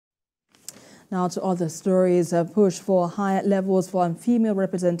Now to other stories. A push for higher levels for female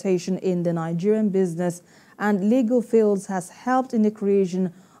representation in the Nigerian business and legal fields has helped in the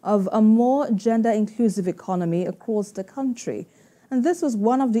creation of a more gender-inclusive economy across the country. And this was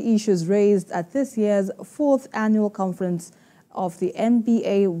one of the issues raised at this year's 4th annual conference of the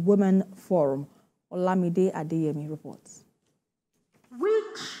NBA Women Forum. Olamide Adeyemi reports.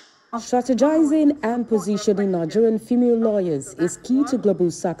 Strategizing and positioning Nigerian female lawyers is key to global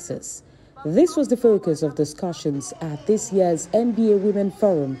success. This was the focus of discussions at this year's NBA Women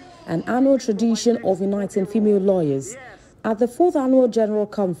Forum, an annual tradition of uniting female lawyers, at the 4th Annual General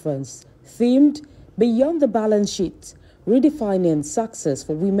Conference, themed Beyond the Balance Sheet, Redefining Success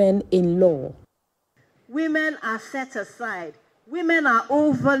for Women in Law. Women are set aside. Women are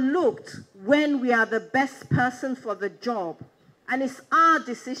overlooked when we are the best person for the job. And it's our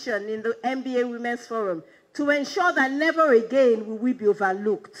decision in the NBA Women's Forum to ensure that never again will we be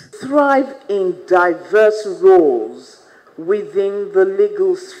overlooked. Thrive in diverse roles within the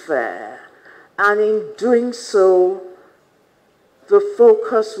legal sphere, and in doing so, the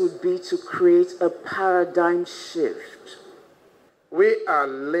focus would be to create a paradigm shift. We are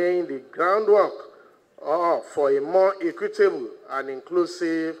laying the groundwork for a more equitable and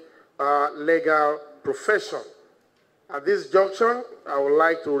inclusive legal profession. At this junction, I would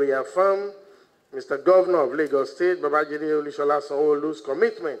like to reaffirm Mr. Governor of Lagos State, Babajide Olushola Sanwo-Olu's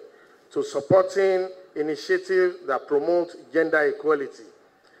commitment to supporting initiatives that promote gender equality.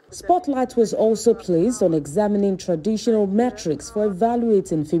 Spotlight was also placed on examining traditional metrics for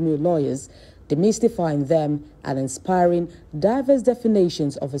evaluating female lawyers, demystifying them, and inspiring diverse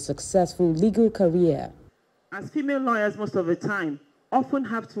definitions of a successful legal career. As female lawyers, most of the time, often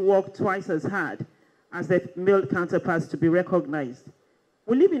have to work twice as hard as their male counterparts to be recognized.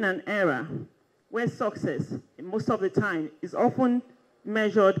 We live in an era where success, most of the time, is often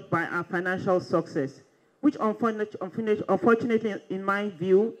measured by our financial success, which unfortunately, in my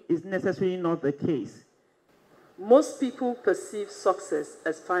view, is necessarily not the case. Most people perceive success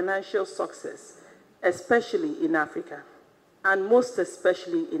as financial success, especially in Africa, and most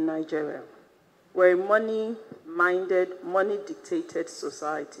especially in Nigeria. We're a money-minded, money-dictated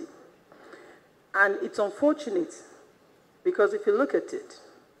society. And it's unfortunate because if you look at it,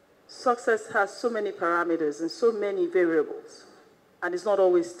 success has so many parameters and so many variables, and it's not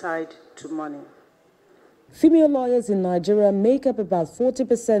always tied to money. Female lawyers in Nigeria make up about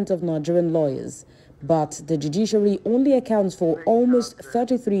 40% of Nigerian lawyers, but the judiciary only accounts for almost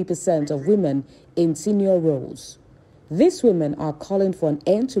 33% of women in senior roles. These women are calling for an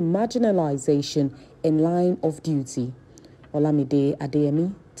end to marginalization in line of duty. Olamide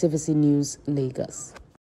Adeyemi, TVC News, Lagos.